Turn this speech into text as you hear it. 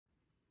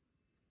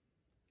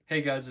Hey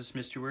guys, it's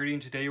Mr. Weirdy,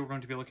 and today we're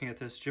going to be looking at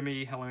this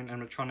Gemmy Halloween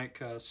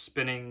animatronic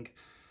spinning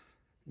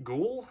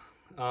ghoul.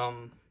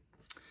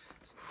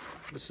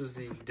 This is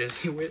the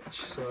Dizzy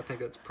Witch, so I think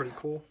that's pretty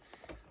cool.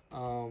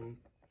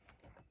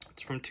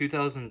 It's from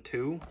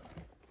 2002.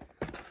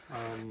 I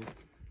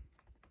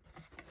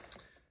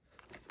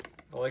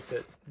like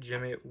that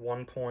Gemmy at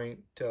one point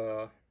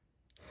was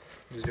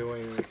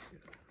doing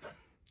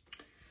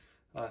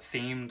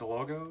themed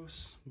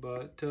logos,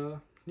 but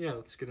yeah,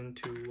 let's get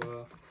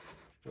into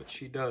what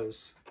she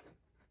does.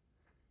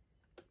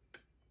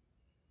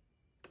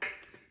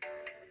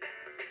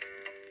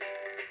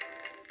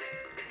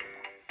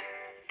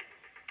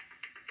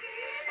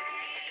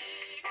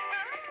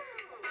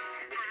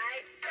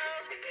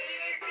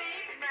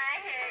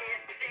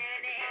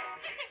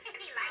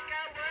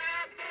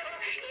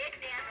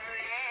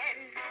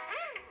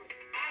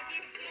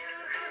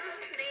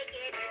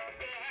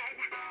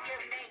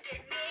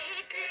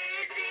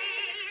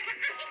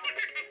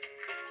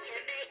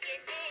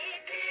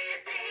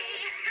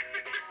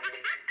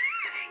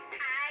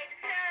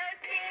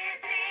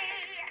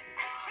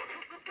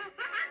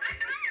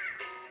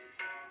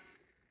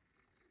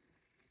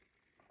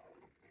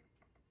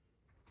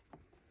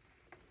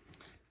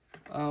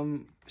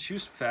 She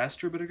was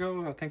faster a bit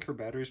ago. I think her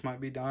batteries might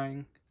be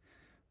dying,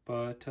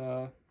 but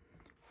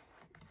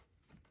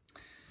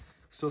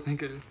still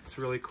think it's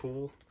really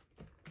cool.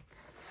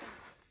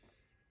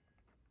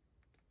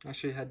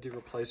 Actually had to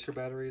replace her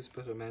batteries,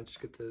 but I managed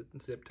to get the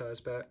zip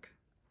ties back.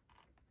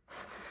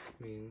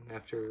 I mean,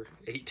 after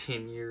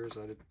 18 years,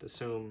 I'd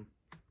assume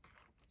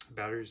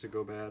batteries would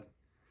go bad.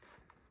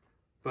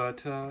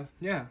 But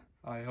yeah,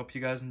 I hope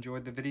you guys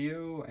enjoyed the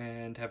video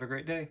and have a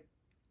great day.